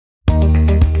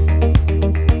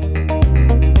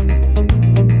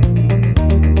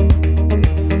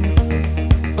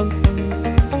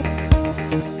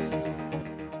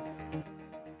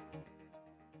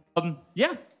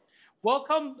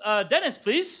welcome Dennis,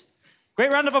 please.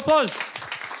 Great round of applause.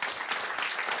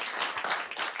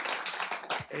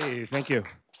 Hey, thank you.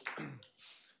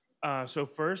 So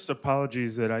first,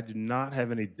 apologies that I did not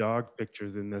have any dog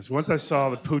pictures in this. Once I saw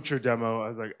the poocher demo, I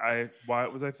was like, why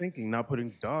was I thinking not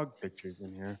putting dog pictures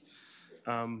in here?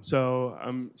 So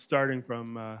I'm starting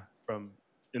from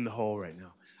in the hole right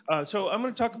now. So I'm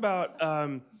going to talk about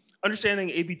understanding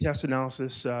A/B test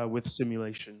analysis with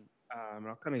simulation.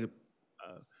 I'll kind of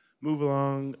move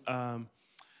along.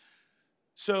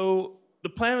 So the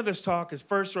plan of this talk is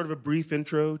first sort of a brief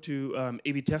intro to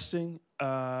A/B testing,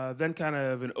 then kind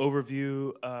of an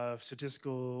overview of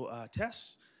statistical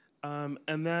tests,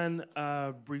 and then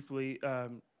briefly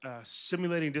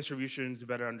simulating distributions to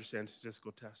better understand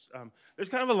statistical tests. There's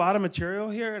kind of a lot of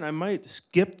material here, and I might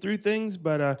skip through things,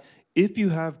 but if you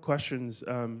have questions,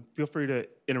 feel free to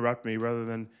interrupt me rather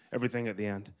than everything at the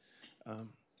end.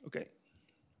 Okay.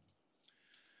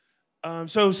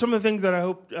 So some of the things that I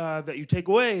hope that you take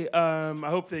away, I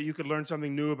hope that you could learn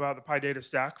something new about the PyData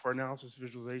stack for analysis,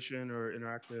 visualization, or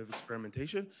interactive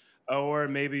experimentation. Or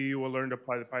maybe you will learn to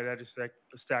apply the PyData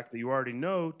stack that you already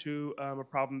know to a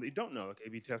problem that you don't know, like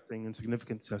A/B testing and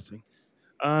significance testing.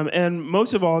 And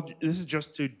most of all, this is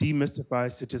just to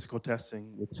demystify statistical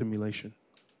testing with simulation.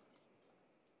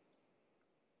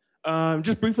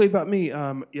 Just briefly about me.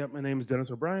 Yeah, my name is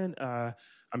Dennis O'Brien.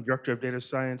 I'm Director of Data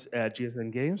Science at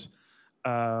GSN Games.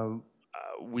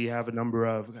 We have a number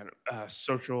of kind of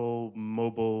social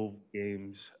mobile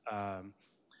games,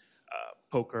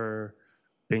 poker,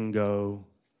 bingo,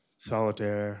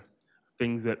 solitaire,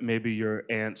 things that maybe your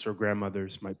aunts or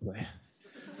grandmothers might play.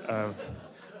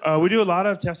 We do a lot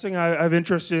of testing. I have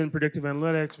interest in predictive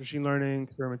analytics, machine learning,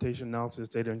 experimentation, analysis,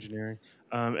 data engineering.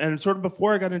 And sort of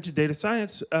before I got into data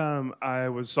science, I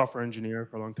was a software engineer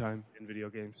for a long time in video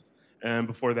games. And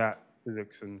before that,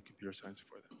 physics and computer science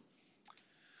before that.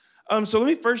 So let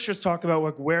me first just talk about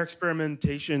like where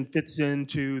experimentation fits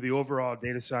into the overall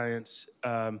data science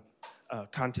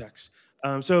context.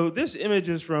 So this image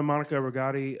is from Monica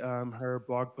Ragati, her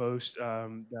blog post,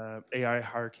 the AI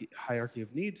hierarchy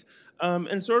of needs.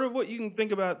 And sort of what you can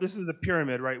think about, this is a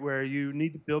pyramid, right, where you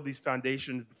need to build these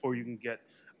foundations before you can get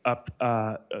up,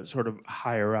 sort of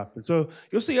higher up. And so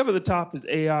you'll see up at the top is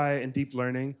AI and deep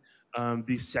learning.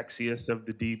 The sexiest of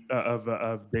the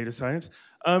of data science,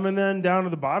 and then down to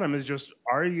the bottom is just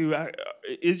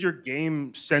is your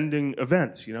game sending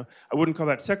events? You know, I wouldn't call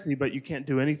that sexy, but you can't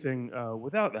do anything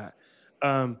without that.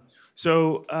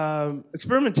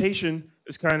 Experimentation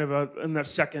is kind of in that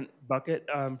second bucket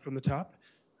from the top,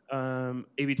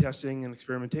 A/B testing and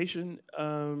experimentation,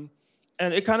 and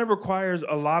it kind of requires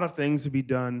a lot of things to be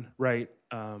done right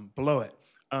below it.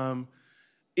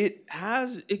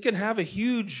 It can have a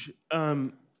huge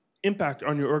impact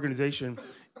on your organization.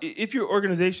 If your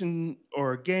organization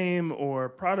or game or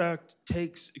product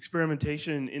takes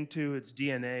experimentation into its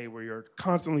DNA, where you're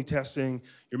constantly testing,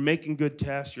 you're making good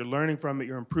tests, you're learning from it,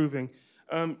 you're improving,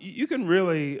 you can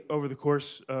really, over the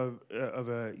course of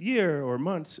a year or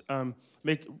months,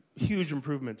 make huge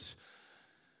improvements.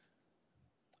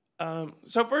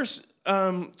 So first,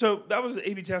 so that was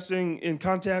A/B testing in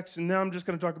context, and now I'm just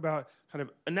going to talk about kind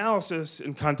of analysis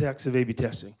in context of A/B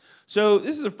testing. So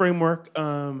this is a framework,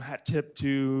 hat tip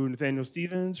to Nathaniel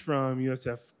Stevens from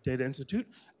USF Data Institute.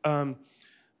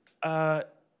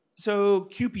 So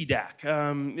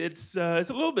QPDAC, it's a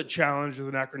little bit challenged as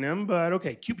an acronym, but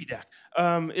okay, QPDAC.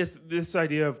 It's this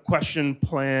idea of question,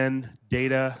 plan,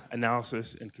 data,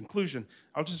 analysis, and conclusion.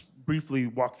 I'll just briefly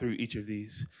walk through each of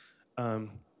these.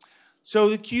 So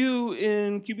the Q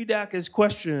in QPDAC is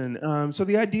question. So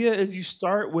the idea is you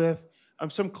start with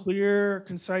some clear,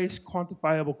 concise,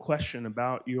 quantifiable question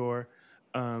about your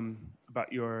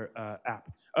app.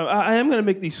 I am going to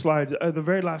make these slides. The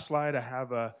very last slide, I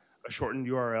have a shortened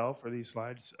URL for these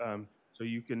slides, so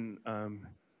you can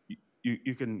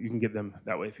you can get them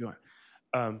that way if you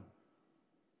want.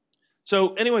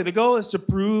 So anyway, the goal is to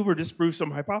prove or disprove some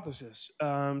hypothesis.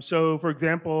 So for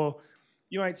example,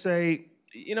 you might say,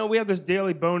 you know, we have this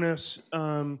daily bonus.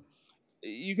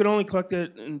 You can only collect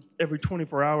it every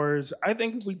 24 hours. I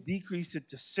think if we decrease it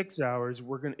to 6 hours,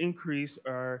 we're going to increase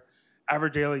our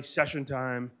average daily session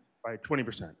time by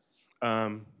 20%.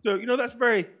 So, you know, that's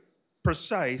very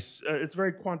precise. It's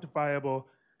very quantifiable.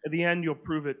 At the end, you'll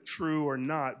prove it true or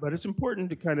not. But it's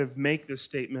important to kind of make this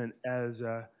statement as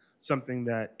something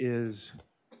that is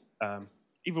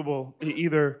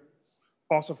either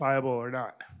falsifiable or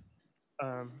not.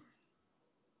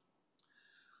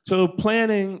 So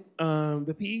planning,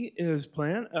 the P is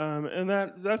plan, and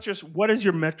that's just what is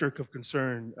your metric of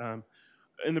concern.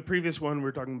 In the previous one, we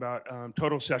were talking about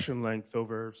total session length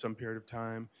over some period of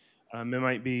time. It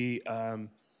might be a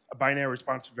binary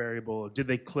response variable. Did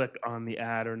they click on the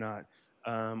ad or not?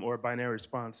 Or a binary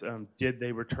response. Did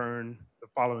they return the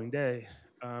following day?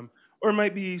 Or it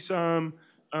might be some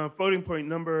floating point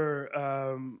number,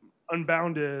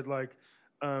 unbounded, like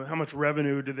how much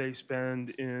revenue do they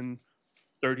spend in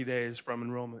 30 days from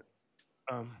enrollment?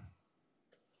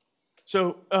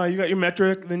 So you got your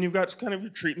metric, then you've got kind of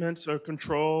your treatment, so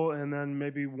control, and then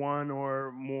maybe one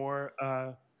or more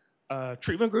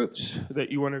treatment groups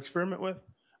that you want to experiment with.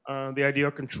 The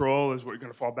ideal control is what you're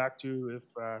going to fall back to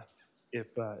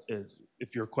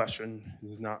if your question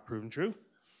is not proven true.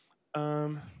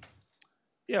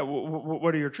 Yeah,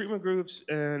 what are your treatment groups,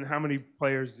 and how many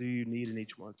players do you need in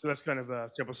each one? So that's kind of a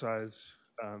sample size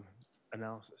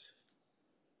analysis.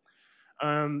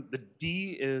 The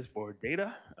D is for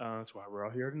data. That's why we're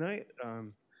all here tonight.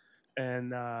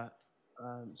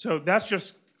 So that's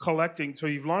just collecting. So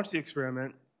you've launched the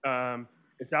experiment.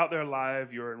 It's out there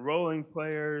live. You're enrolling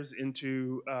players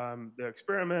into the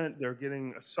experiment. They're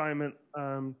getting assignment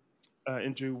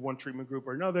into one treatment group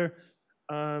or another.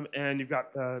 And you've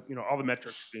got all the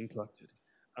metrics being collected.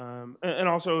 And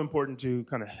also important to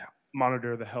kind of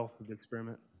monitor the health of the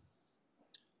experiment.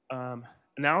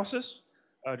 Analysis.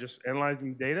 Just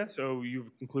analyzing the data. So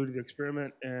you've concluded the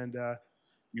experiment, and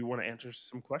you want to answer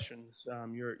some questions.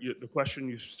 The question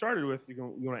you started with, you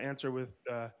want to answer with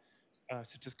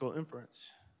statistical inference.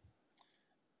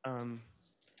 And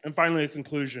finally, a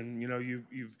conclusion.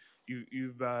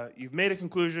 You've made a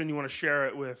conclusion. You want to share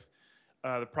it with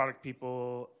the product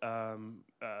people,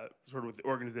 sort of with the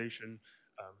organization.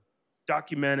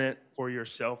 Document it for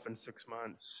yourself in 6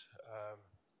 months.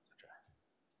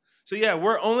 So yeah,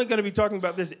 we're only going to be talking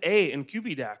about this A in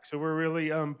QBDAC. So we're really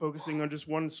focusing on just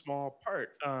one small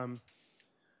part.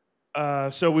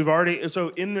 So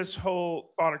in this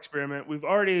whole thought experiment, we've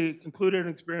already concluded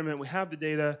an experiment. We have the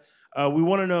data. We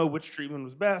want to know which treatment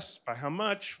was best, by how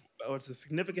much, what's the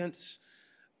significance,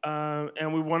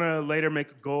 and we want to later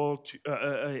make a goal to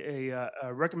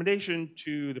a recommendation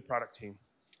to the product team.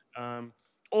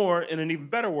 Or in an even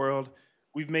better world,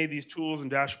 we've made these tools and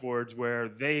dashboards where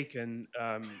they can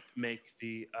make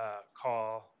the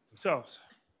call themselves.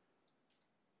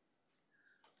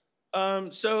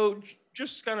 So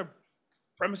just kind of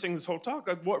premising this whole talk,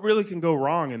 like what really can go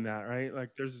wrong in that, right?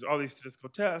 Like there's all these statistical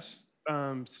tests.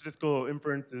 Statistical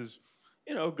inference is,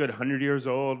 a good 100 years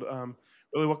old.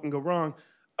 Really, what can go wrong?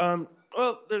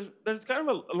 Well, there's kind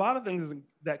of a lot of things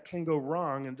that can go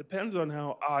wrong, and it depends on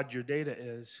how odd your data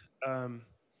is.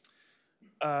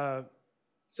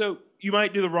 So you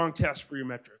might do the wrong test for your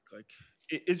metric. Like,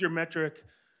 is your metric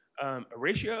a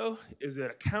ratio? Is it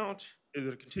a count? Is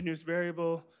it a continuous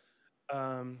variable?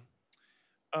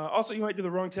 Also, you might do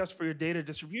the wrong test for your data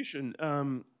distribution.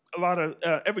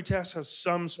 Every test has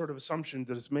some sort of assumptions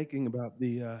that it's making about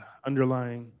the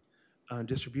underlying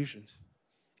distributions.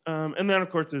 And then, of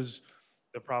course, there's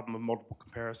the problem of multiple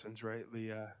comparisons, right?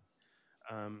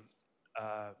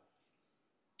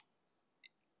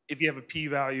 If you have a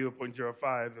p-value of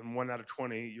 0.05 and 1 out of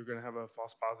 20, you're going to have a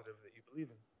false positive that you believe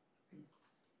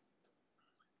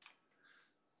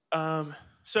in.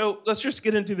 So let's just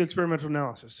get into the experimental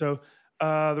analysis. So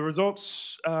the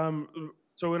results,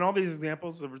 so in all these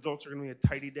examples, the results are going to be a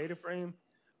tidy data frame.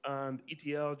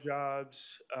 ETL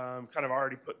jobs kind of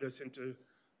already put this into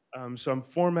some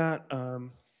format.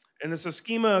 And it's a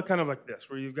schema kind of like this,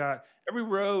 where you've got every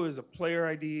row is a player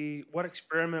ID. What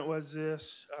experiment was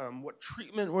this? What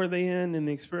treatment were they in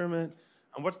the experiment?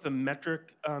 What's the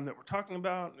metric that we're talking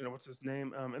about? What's its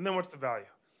name? And then what's the value?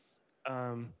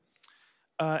 And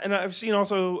I've seen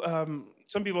also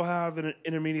some people have an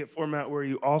intermediate format where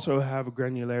you also have a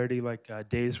granularity like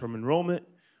days from enrollment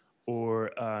or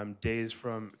days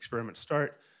from experiment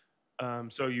start.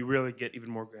 So you really get even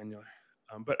more granular.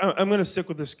 But I'm going to stick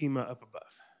with the schema up above.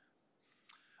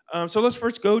 So let's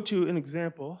first go to an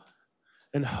example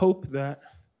and hope that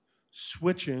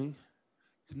switching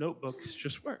to notebooks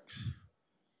just works.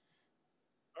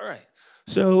 All right.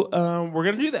 So we're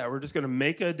going to do that. We're just going to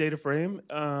make a data frame.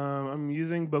 I'm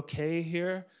using Bokeh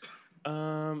here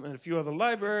and a few other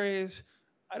libraries.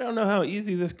 I don't know how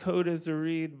easy this code is to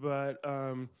read, but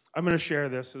I'm going to share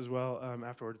this as well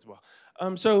afterwards as well.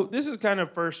 So this is kind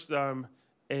of first kind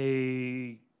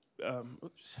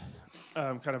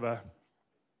of a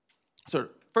sort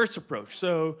of first approach.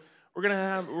 So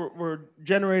we're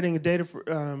generating a data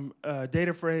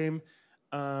frame.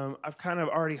 I've kind of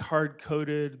already hard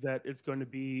coded that it's going to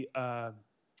be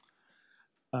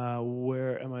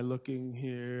where am I looking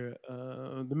here?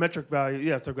 The metric value.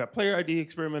 Yes, I've got player ID,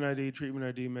 experiment ID, treatment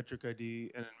ID, metric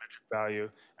ID, and then metric value.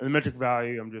 And the metric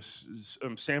value,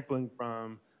 I'm sampling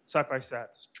from scipy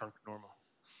stats chunk normal.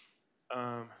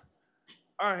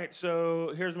 All right,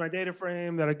 so here's my data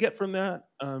frame that I get from that.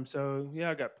 So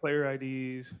yeah, I got player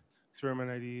IDs,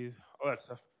 experiment IDs, all that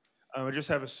stuff. I just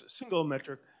have a single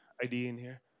metric ID in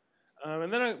here.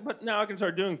 But now I can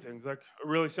start doing things. Like a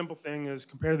really simple thing is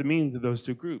compare the means of those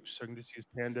two groups. So I can just use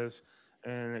pandas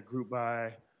and a group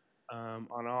by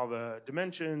on all the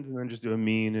dimensions, and then just do a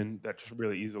mean, and that just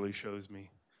really easily shows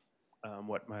me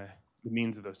what the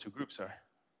means of those two groups are.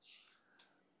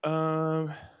 So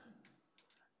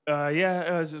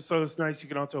it's nice. You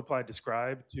can also apply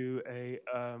describe to a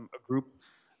group,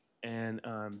 and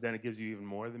then it gives you even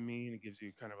more than mean. It gives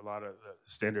you kind of a lot of the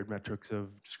standard metrics of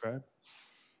describe.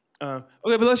 Okay,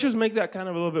 but let's just make that kind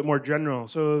of a little bit more general.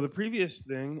 So the previous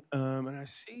thing, and I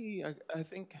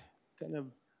think kind of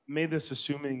made this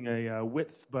assuming a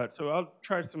width, but so I'll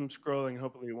try some scrolling, and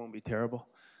hopefully it won't be terrible.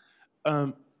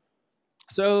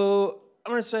 So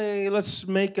I'm going to say let's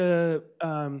make a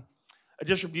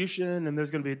distribution, and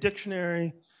there's going to be a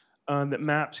dictionary that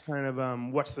maps kind of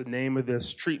what's the name of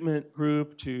this treatment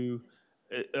group to,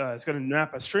 it's going to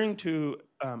map a string to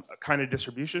a kind of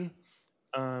distribution,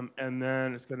 and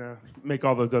then it's going to make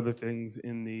all those other things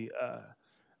in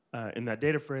that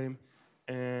data frame.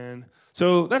 And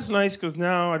so that's nice because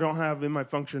now I don't have in my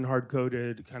function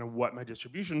hard-coded kind of what my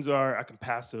distributions are. I can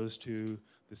pass those to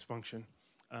this function.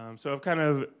 So I've kind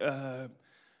of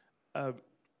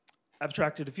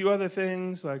abstracted a few other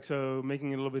things, like so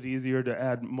making it a little bit easier to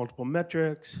add multiple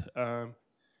metrics.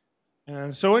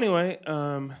 And so anyway,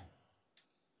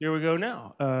 here we go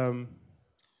now.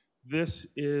 This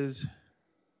is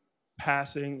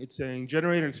passing, it's saying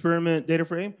generate an experiment data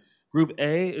frame. Group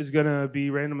A is going to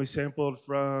be randomly sampled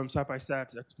from scipy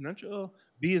stats exponential.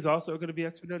 B is also going to be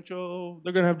exponential.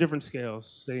 They're going to have different scales,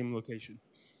 same location.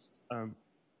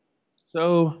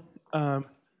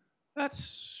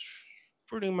 That's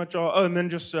pretty much all. Oh, and then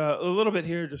just a little bit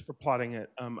here just for plotting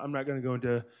it. I'm not going to go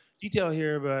into detail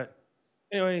here, but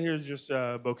anyway, here's just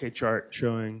a Bokeh chart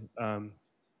showing plotting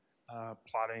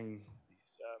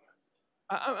these.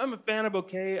 I'm a fan of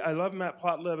Bokeh. I love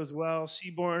matplotlib as well.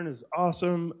 Seaborn is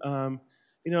awesome.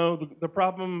 The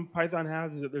problem Python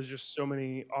has is that there's just so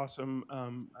many awesome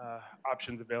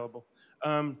options available.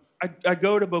 I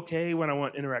go to Bokeh when I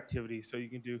want interactivity, so you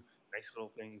can do nice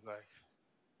little things like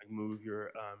move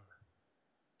your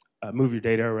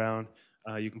data around.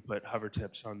 You can put hover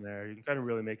tips on there. You can kind of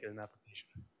really make it an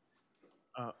application.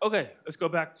 Okay, let's go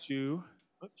back to,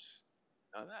 oops,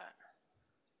 not that.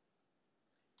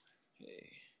 Okay.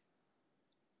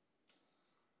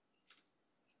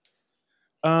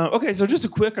 Okay, so just a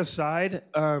quick aside.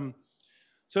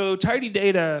 So tidy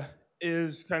data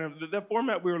is kind of, the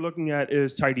format we were looking at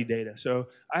is tidy data. So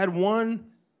I had one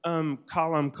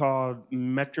column called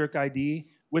metric ID,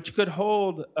 which could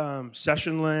hold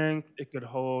session length, it could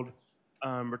hold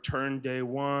return day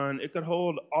one, it could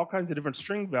hold all kinds of different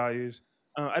string values.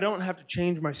 I don't have to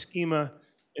change my schema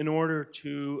in order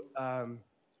to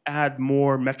add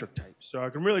more metric types. So I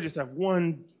can really just have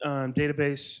one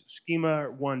database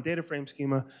schema, one data frame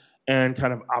schema, and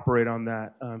kind of operate on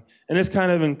that. And it's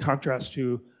kind of in contrast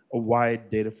to a wide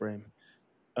data frame.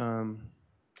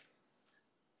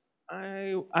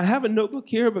 I have a notebook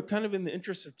here, but kind of in the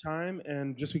interest of time,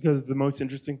 and just because the most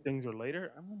interesting things are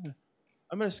later,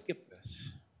 I'm gonna skip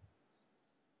this.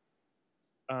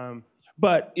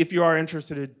 But if you are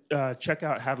interested, check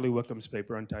out Hadley Wickham's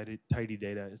paper on tidy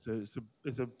data.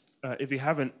 If you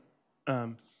haven't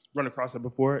run across it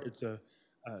before, it's a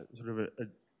sort of a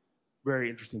very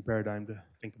interesting paradigm to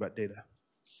think about data.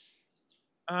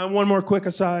 One more quick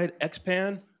aside,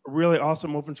 XPAN, a really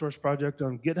awesome open source project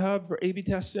on GitHub for A/B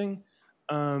testing.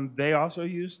 They also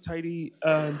use tidy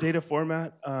data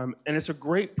format, and it's a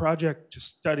great project to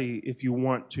study if you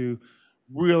want to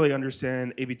really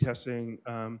understand A/B testing,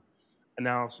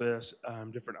 analysis,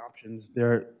 different options.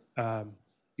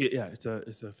 It's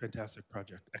a fantastic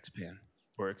project, XPAN,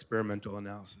 for experimental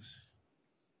analysis.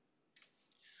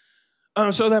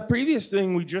 So that previous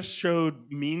thing, we just showed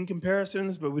mean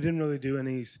comparisons, but we didn't really do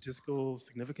any statistical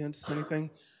significance, anything.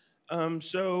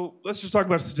 So let's just talk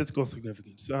about statistical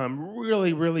significance.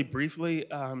 Really, really briefly,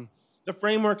 the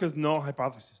framework is null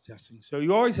hypothesis testing. So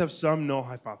you always have some null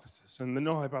hypothesis, and the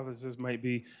null hypothesis might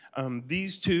be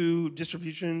these two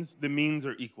distributions, the means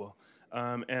are equal.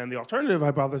 And the alternative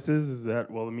hypothesis is that,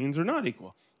 well, the means are not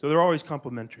equal. So they're always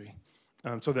complementary,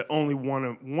 so that only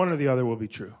one or the other will be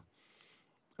true.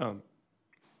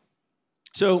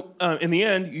 So in the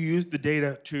end, you use the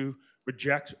data to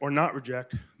reject or not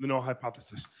reject the null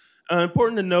hypothesis.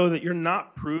 Important to know that you're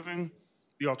not proving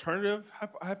the alternative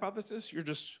hypothesis. You're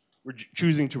just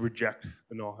choosing to reject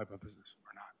the null hypothesis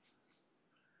or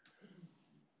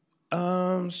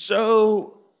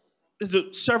So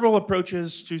there's several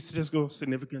approaches to statistical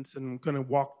significance, and I'm going to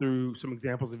walk through some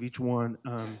examples of each one.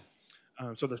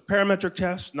 So there's parametric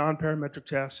tests, non-parametric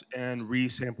tests, and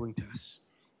resampling tests.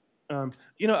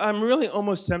 I'm really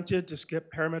almost tempted to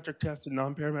skip parametric tests and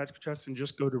non-parametric tests and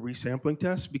just go to resampling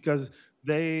tests because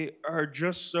they are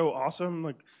just so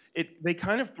awesome. They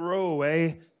kind of throw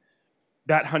away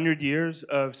that 100 years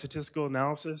of statistical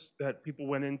analysis that people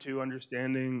went into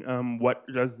understanding what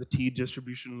does the t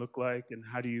distribution look like and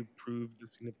how do you prove the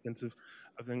significance of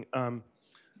things. I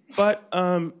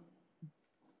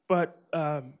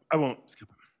won't skip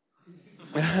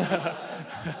them.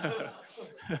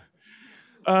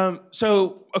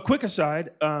 So a quick aside,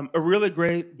 a really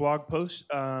great blog post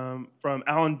from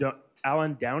Alan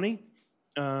Downey.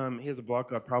 He has a blog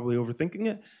called Probably Overthinking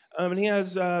It. And he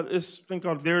has this thing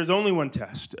called There Is Only One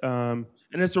Test. And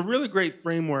it's a really great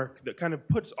framework that kind of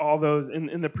puts all those,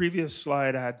 in the previous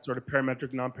slide I had sort of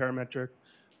parametric, non-parametric,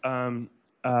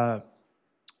 a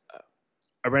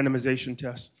randomization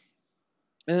test.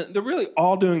 And they're really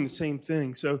all doing the same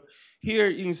thing. So here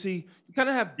you can see you kind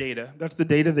of have data. That's the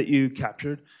data that you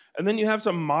captured. And then you have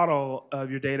some model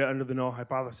of your data under the null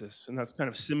hypothesis. And that's kind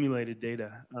of simulated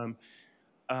data.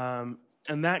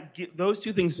 And those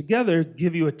two things together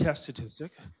give you a test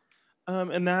statistic.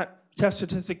 And that test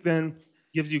statistic then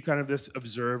gives you kind of this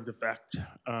observed effect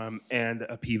and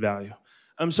a p-value.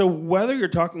 So whether you're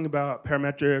talking about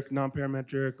parametric,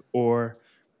 non-parametric, or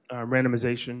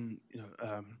randomization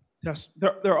tests,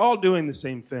 they're all doing the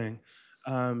same thing.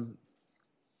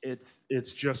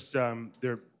 It's just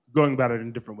they're going about it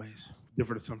in different ways,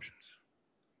 different assumptions.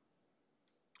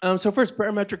 So first,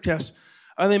 parametric tests.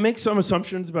 They make some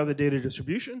assumptions about the data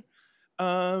distribution,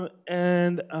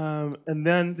 and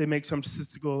then they make some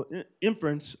statistical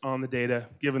inference on the data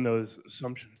given those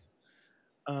assumptions.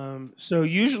 So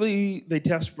usually they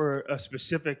test for a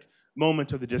specific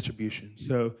moment of the distribution,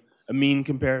 so a mean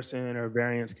comparison or a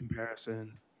variance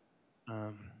comparison.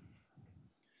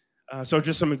 So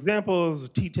just some examples, a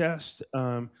t-test.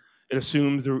 It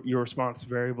assumes your response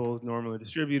variable is normally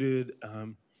distributed.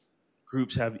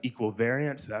 Groups have equal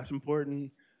variance, that's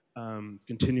important.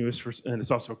 Continuous, and it's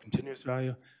also a continuous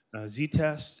value.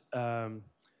 Z-test,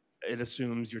 it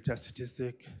assumes your test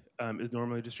statistic is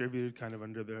normally distributed, kind of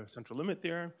under the central limit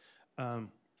theorem.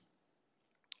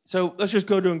 So let's just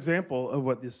go to an example of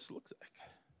what this looks like.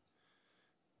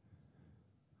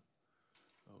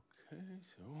 Okay,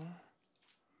 so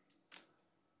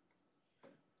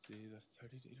see, that's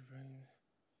 30 data frames.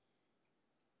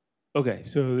 Okay,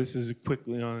 so this is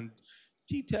quickly on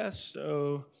t-test.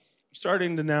 So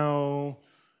starting to now,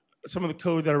 some of the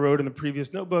code that I wrote in the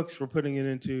previous notebooks, we're putting it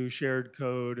into shared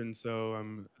code, and so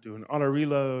I'm doing auto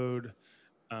reload.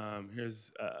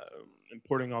 Here's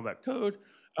importing all that code.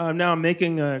 Now I'm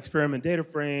making an experiment data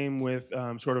frame with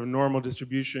sort of a normal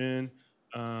distribution.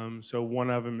 So one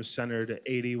of them is centered at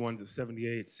 80, one's at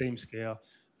 78, same scale.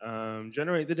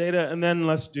 Generate the data, and then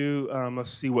let's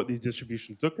see what these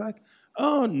distributions look like.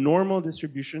 Oh, normal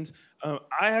distributions. I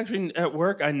actually, at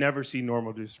work, I never see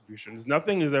normal distributions.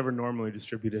 Nothing is ever normally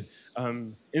distributed.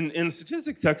 In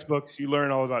statistics textbooks, you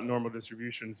learn all about normal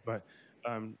distributions, but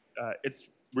it's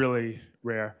really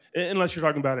rare, unless you're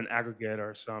talking about an aggregate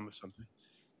or a sum or something.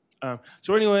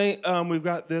 So anyway, we've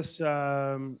got these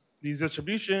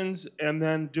distributions, and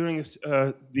then doing this,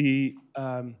 the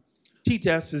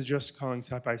t-test is just calling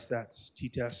scipy stats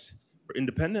t-test for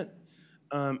independent.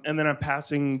 And then I'm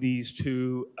passing these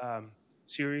two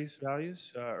series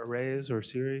values, arrays or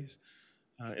series.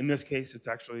 In this case, it's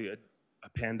actually a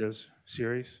pandas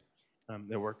series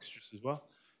that works just as well.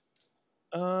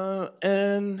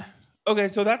 And okay,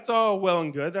 so that's all well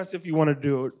and good. That's if you want to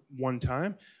do it one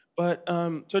time. But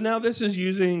so now this is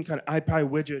using kind of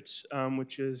ipywidgets,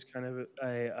 which is kind of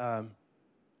a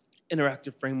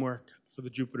interactive framework for the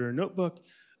Jupyter notebook.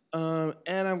 And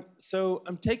I'm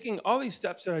taking all these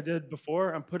steps that I did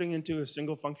before, I'm putting into a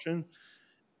single function.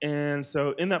 And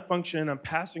so in that function, I'm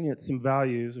passing it some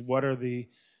values of what are the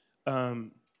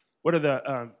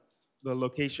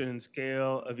location and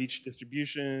scale of each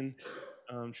distribution.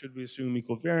 Should we assume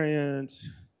equal variance?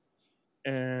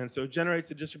 And so it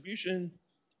generates a distribution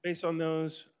based on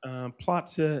those,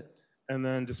 plots it, and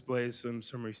then displays some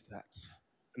summary stats.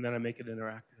 And then I make it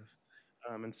interactive.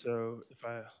 And so if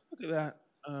I look at that,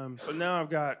 so now I've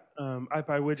got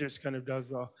ipywidgets kind of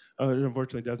does all, it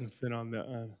unfortunately doesn't fit on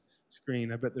the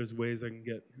screen. I bet there's ways I can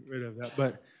get rid of that.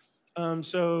 But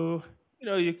so,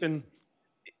 you can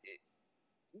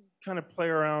kind of play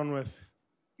around with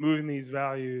moving these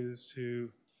values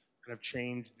to kind of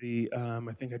change the,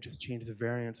 I think I just changed the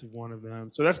variance of one of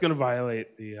them. So that's going to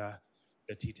violate the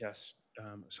t-test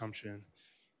assumption.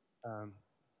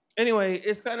 Anyway,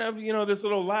 it's kind of this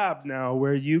little lab now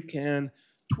where you can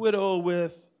twiddle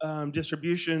with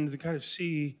distributions and kind of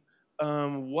see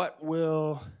what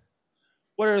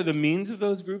are the means of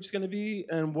those groups going to be,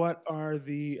 and what are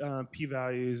the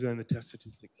p-values and the test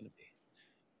statistic going to be.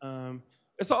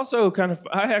 It's also kind of,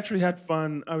 I actually had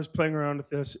fun. I was playing around with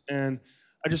this, and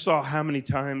I just saw how many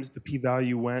times the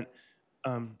p-value went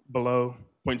below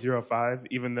 0.05,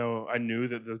 even though I knew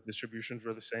that the distributions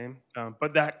were the same.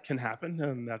 But that can happen,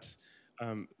 and that's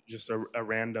just a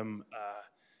random,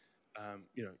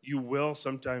 you will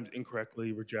sometimes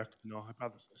incorrectly reject the null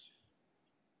hypothesis.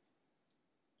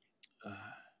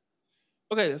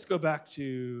 Okay, let's go back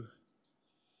to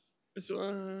this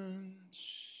one.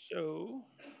 So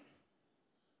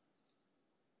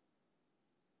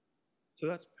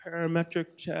that's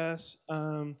parametric tests.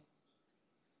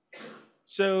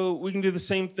 So we can do the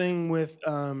same thing with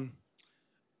kind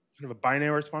of a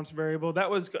binary response variable. That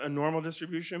was a normal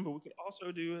distribution, but we could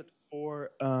also do it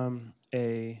for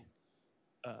a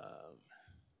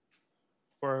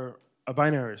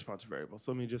binary response variable.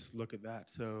 So let me just look at that.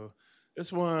 So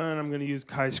this one, I'm going to use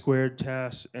chi-squared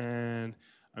tests, and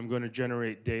I'm going to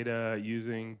generate data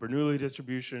using Bernoulli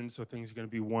distribution. So things are going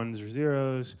to be ones or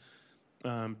zeros,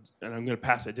 and I'm going to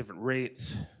pass at different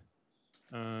rates.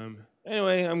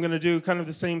 Anyway, I'm going to do kind of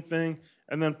the same thing,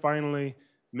 and then finally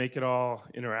make it all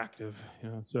interactive.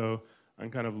 So I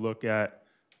can kind of look at,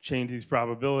 change these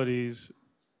probabilities,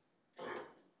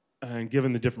 and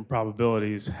given the different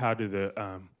probabilities, how do the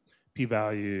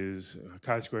p-values,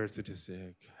 chi-squared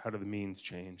statistic, how do the means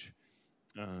change?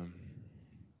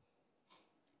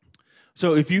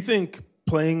 So if you think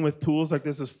playing with tools like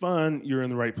this is fun, you're in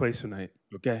the right place tonight,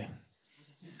 okay?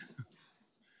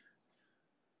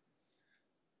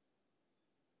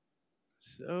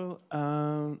 So,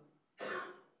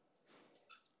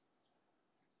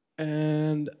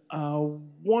 and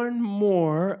one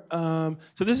more.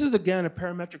 So this is, again, a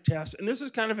parametric test. And this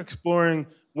is kind of exploring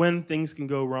when things can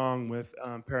go wrong with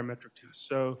parametric tests.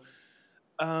 So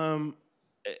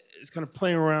it's kind of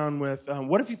playing around with,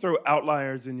 what if you throw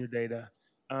outliers in your data?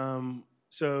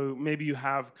 So maybe you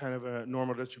have kind of a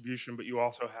normal distribution, but you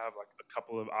also have like a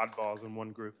couple of oddballs in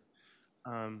one group.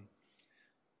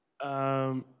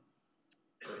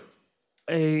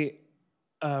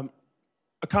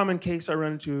 A common case I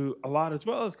run into a lot as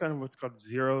well is kind of what's called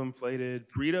zero-inflated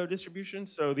Pareto distribution.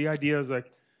 So the idea is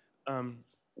like,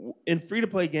 in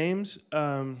free-to-play games,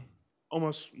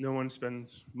 almost no one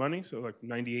spends money. So like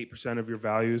 98% of your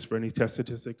values for any test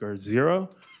statistic are zero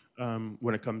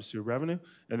when it comes to revenue.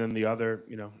 And then the other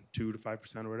 2 to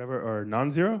 5% or whatever are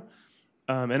non-zero.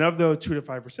 And of those 2 to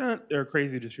 5%, they're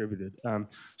crazy distributed.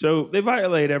 So they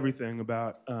violate everything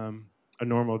about a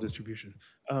normal distribution.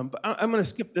 But I'm going to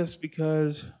skip this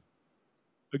because,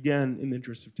 again, in the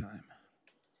interest of time.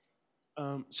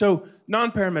 So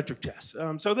non-parametric tests.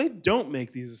 So they don't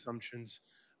make these assumptions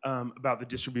about the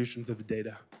distributions of the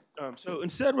data. So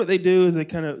instead, what they do is they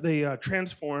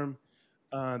transform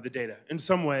the data in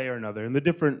some way or another. And the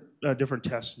different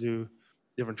tests do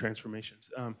different transformations.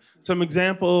 Some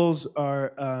examples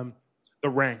are the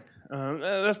rank.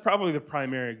 That's probably the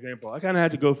primary example. I kind of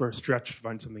had to go for a stretch to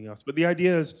find something else. But the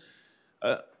idea is,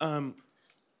 I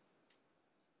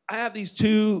have these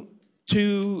two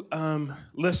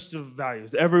lists of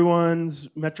values. Everyone's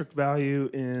metric value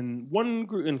in one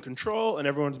group in control, and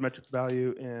everyone's metric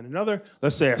value in another.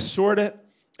 Let's say I sort it,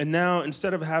 and now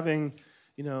instead of having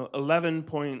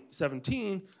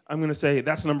 11.17, I'm going to say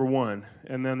that's number 1,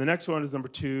 and then the next one is number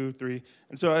 2, 3,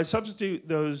 and so I substitute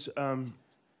those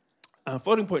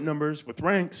floating point numbers with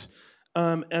ranks,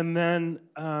 and then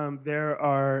there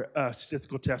are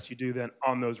statistical tests you do then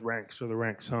on those ranks, or the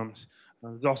rank sums.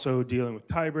 There's also dealing with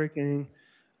tie breaking.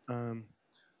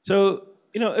 So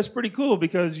it's pretty cool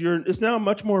because it's now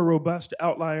much more robust to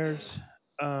outliers.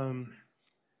 And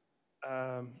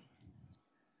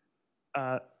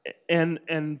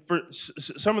for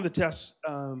some of the tests,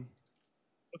 some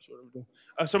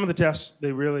of the tests,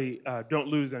 they really don't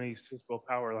lose any statistical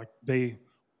power. Like they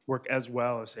work as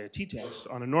well as, say, a t-test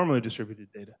on a normally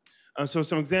distributed data. So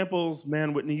some examples: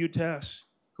 Mann-Whitney U-test,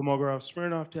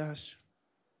 Kolmogorov-Smirnov test.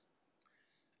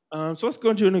 So let's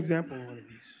go into an example of one of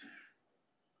these.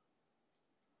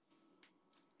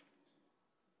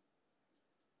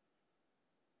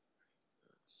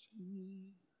 Let's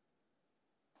see.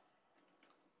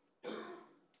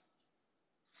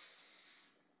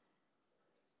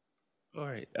 All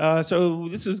right, so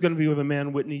this is going to be with a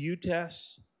Mann-Whitney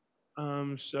U-test.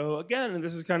 So again,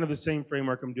 this is kind of the same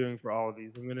framework I'm doing for all of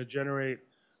these. I'm going to generate,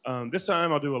 this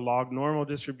time I'll do a log normal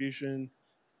distribution.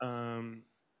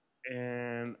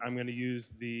 and I'm going to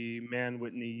use the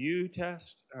Mann-Whitney-U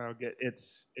test. I'll get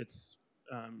its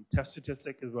test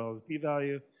statistic as well as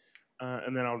p-value,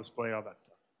 and then I'll display all that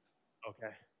stuff.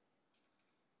 Okay.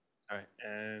 All right,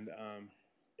 and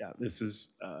yeah, this is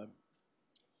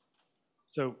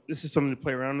so this is something to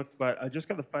play around with. But I just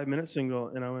got the 5-minute signal,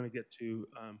 and I want to get to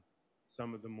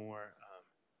some of the more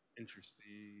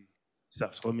interesting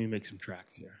stuff. So let me make some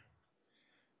tracks here.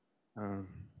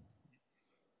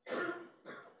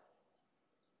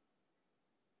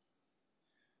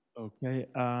 Okay,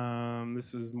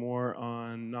 this is more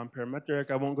on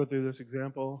non-parametric. I won't go through this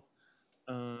example.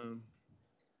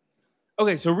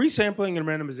 Okay, so resampling and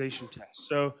randomization tests.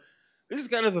 So this is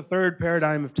kind of the third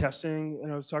paradigm of testing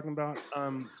that I was talking about.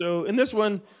 So in this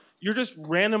one, you're just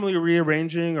randomly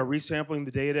rearranging or resampling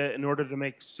the data in order to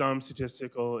make some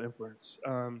statistical inference.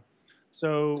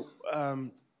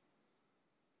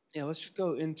 Yeah, let's just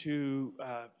go into,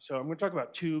 so I'm going to talk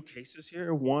about two cases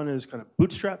here. One is kind of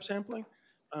bootstrap sampling,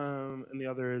 and the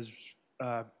other is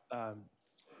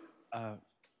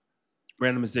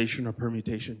randomization or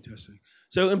permutation testing.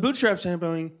 So in bootstrap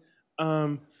sampling,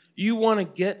 you want to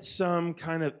get some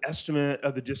kind of estimate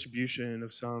of the distribution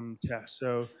of some test.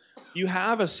 So you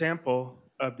have a sample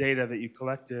of data that you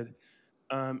collected,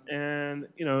 and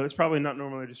it's probably not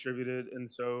normally distributed, and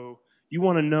so you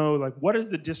want to know, like, what is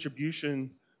the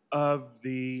distribution of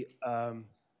the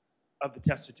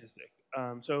test statistic.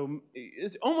 So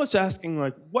it's almost asking,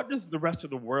 like, what does the rest of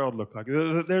the world look like?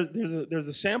 There's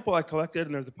a sample I collected,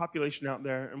 and there's a population out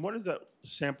there, and what does that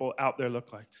sample out there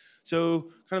look like? So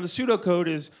kind of the pseudocode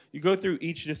is you go through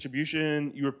each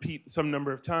distribution, you repeat some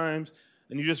number of times,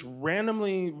 and you just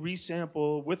randomly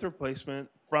resample with replacement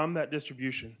from that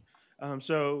distribution.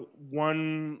 So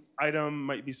one item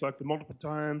might be selected multiple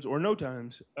times or no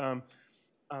times.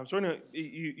 So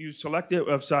you select it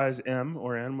of size m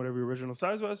or n, whatever your original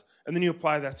size was, and then you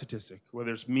apply that statistic,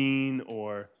 whether it's mean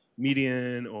or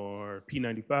median or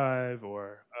p95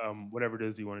 or whatever it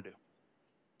is you want to do.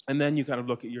 And then you kind of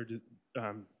look at your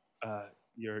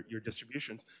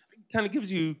distributions. It kind of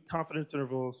gives you confidence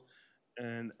intervals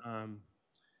and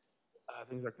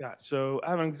things like that. So I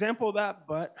have an example of that,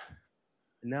 but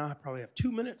now I probably have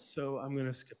 2 minutes, so I'm going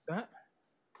to skip that.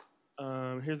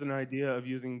 Here's an idea of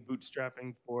using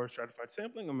bootstrapping for stratified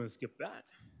sampling. I'm going to skip that.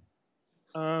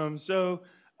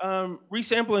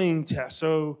 Resampling tests.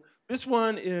 So this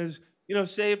one is,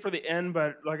 saved for the end,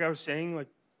 but like I was saying, like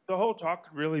the whole talk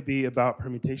could really be about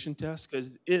permutation tests,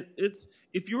 because it's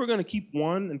if you were going to keep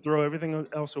one and throw everything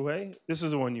else away, this is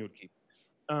the one you would keep.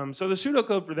 So the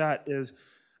pseudocode for that is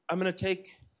I'm going to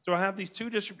so I have these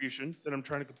two distributions that I'm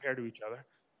trying to compare to each other.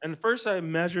 And first I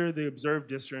measure the observed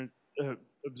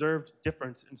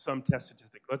difference in some test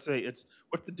statistic. Let's say it's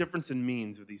what's the difference in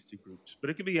means of these two groups,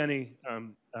 but it could be any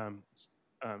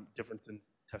difference in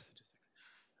test statistics.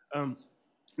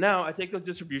 Now I take those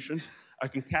distributions, I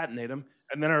concatenate them,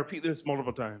 and then I repeat this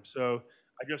multiple times. So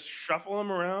I just shuffle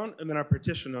them around, and then I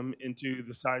partition them into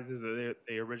the sizes that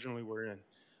they originally were in.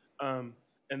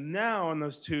 And now on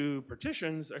those two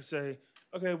partitions, I say,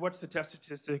 okay, what's the test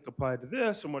statistic applied to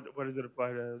this, and what does it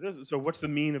apply to this? So what's the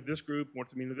mean of this group, and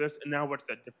what's the mean of this, and now what's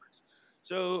that difference?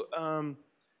 So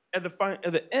at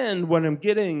the end, what I'm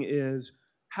getting is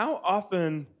how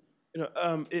often,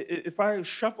 if I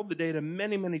shuffle the data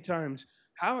many, many times,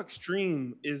 how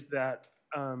extreme is that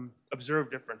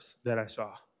observed difference that I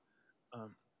saw?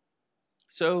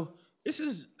 So this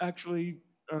is actually,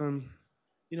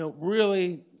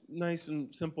 really nice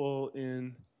and simple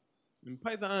in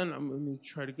Python. Let me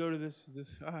try to go to this. Is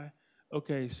this high?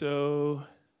 Okay, so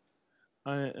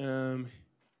I am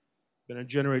going to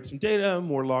generate some data,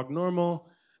 more log normal.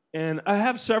 And I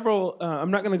have several,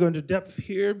 I'm not going to go into depth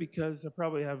here because I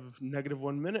probably have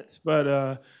 -1 minute.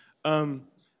 But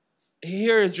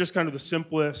here is just kind of the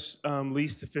simplest,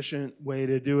 least efficient way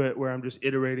to do it, where I'm just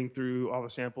iterating through all the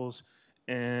samples.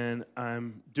 And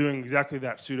I'm doing exactly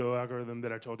that pseudo algorithm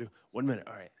that I told you. 1 minute,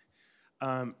 all right.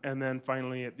 And then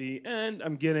finally at the end,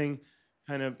 I'm getting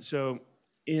kind of, so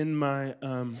in my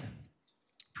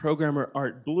programmer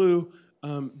art blue,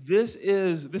 this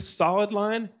solid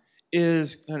line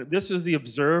is kind of, this is the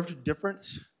observed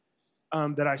difference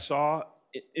that I saw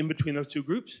in between those two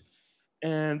groups.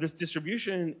 And this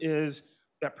distribution is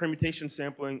that permutation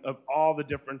sampling of all the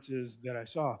differences that I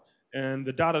saw. And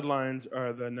the dotted lines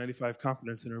are the 95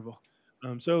 confidence interval.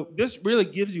 So this really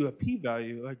gives you a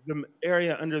p-value. Like the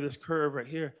area under this curve right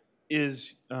here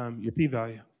is your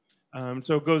p-value.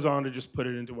 So it goes on to just put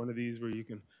it into one of these where you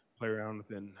can play around with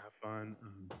it and have fun.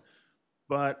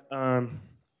 But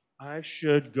I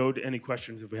should go to any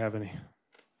questions if we have any.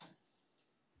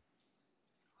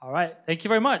 All right, thank you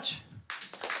very much.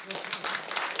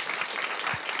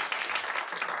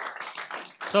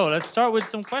 So let's start with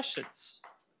some questions.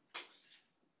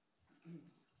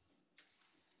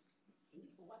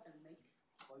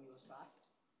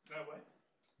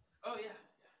 Oh, yeah.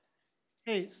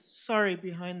 Hey, sorry,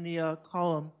 behind the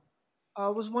column. I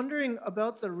was wondering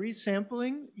about the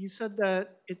resampling. You said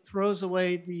that it throws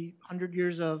away the 100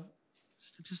 years of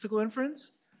statistical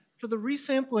inference. For the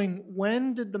resampling,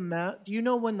 when did the math, do you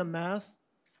know when the math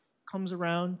comes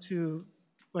around to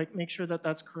like make sure that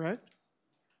that's correct?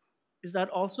 Is that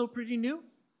also pretty new?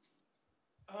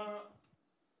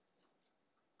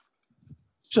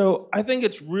 So I think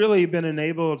it's really been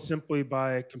enabled simply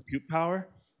by compute power.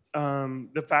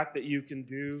 The fact that you can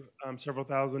do several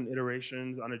thousand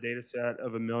iterations on a data set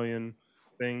of 1 million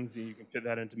things, and you can fit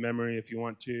that into memory if you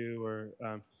want to, or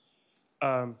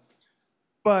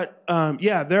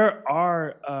yeah, there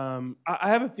are. I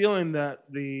have a feeling that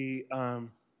the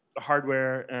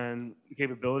hardware and the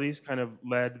capabilities kind of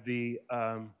led the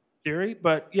theory,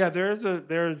 but yeah, there's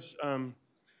a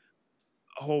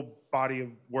whole body of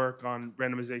work on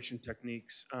randomization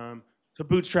techniques. So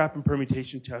bootstrap and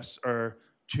permutation tests are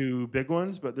two big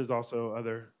ones, but there's also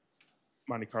other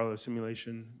Monte Carlo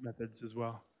simulation methods as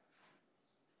well.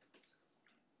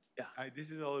 Yeah,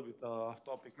 this is a little bit off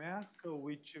topic. May I ask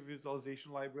which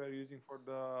visualization library are you using for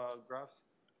the graphs?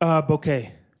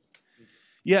 Bokeh.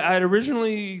 Yeah, I'd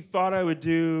originally thought I would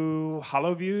do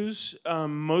Holoviews,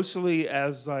 mostly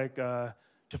as like to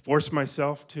force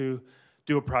myself to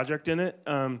do a project in it.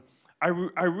 I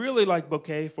really like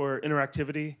Bokeh for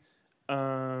interactivity.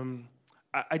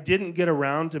 I didn't get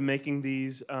around to making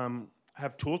these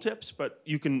have tooltips, but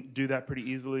you can do that pretty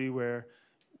easily where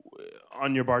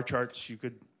on your bar charts you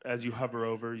could, as you hover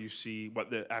over, you see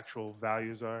what the actual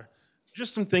values are.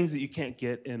 Just some things that you can't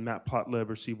get in matplotlib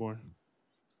or Seaborn.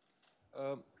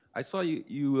 I saw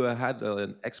you had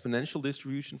an exponential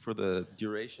distribution for the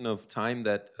duration of time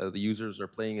that the users are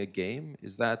playing a game.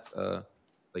 Is that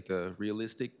like a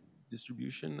realistic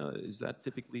distribution? Is that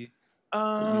typically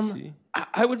what you see?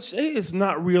 I would say it's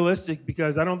not realistic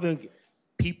because I don't think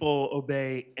people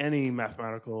obey any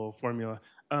mathematical formula.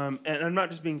 And I'm not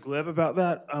just being glib about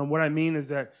that. What I mean is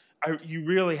that you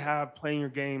really have playing your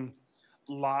game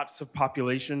lots of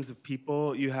populations of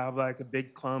people. You have like a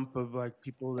big clump of like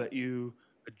people that you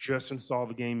just installed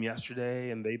the game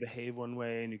yesterday and they behave one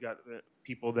way, and you got the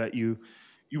people that you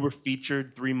were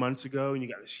featured 3 months ago and you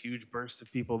got this huge burst of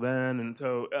people then. And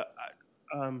so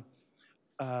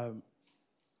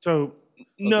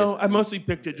no, I mostly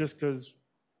picked it just because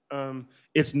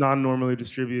it's non-normally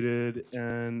distributed,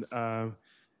 and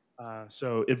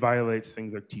so it violates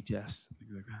things like t-tests and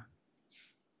things like that.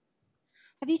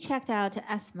 Have you checked out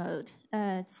S-mode?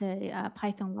 It's a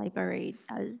Python library.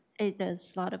 It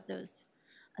does a lot of those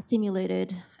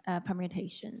simulated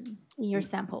permutation in your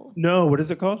sample. No, what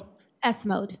is it called?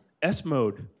 S-mode.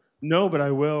 S-mode. No, but I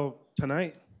will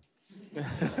tonight.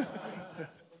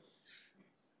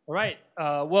 All right.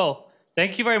 Well,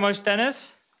 thank you very much,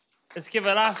 Dennis. Let's give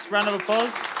a last round of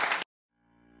applause.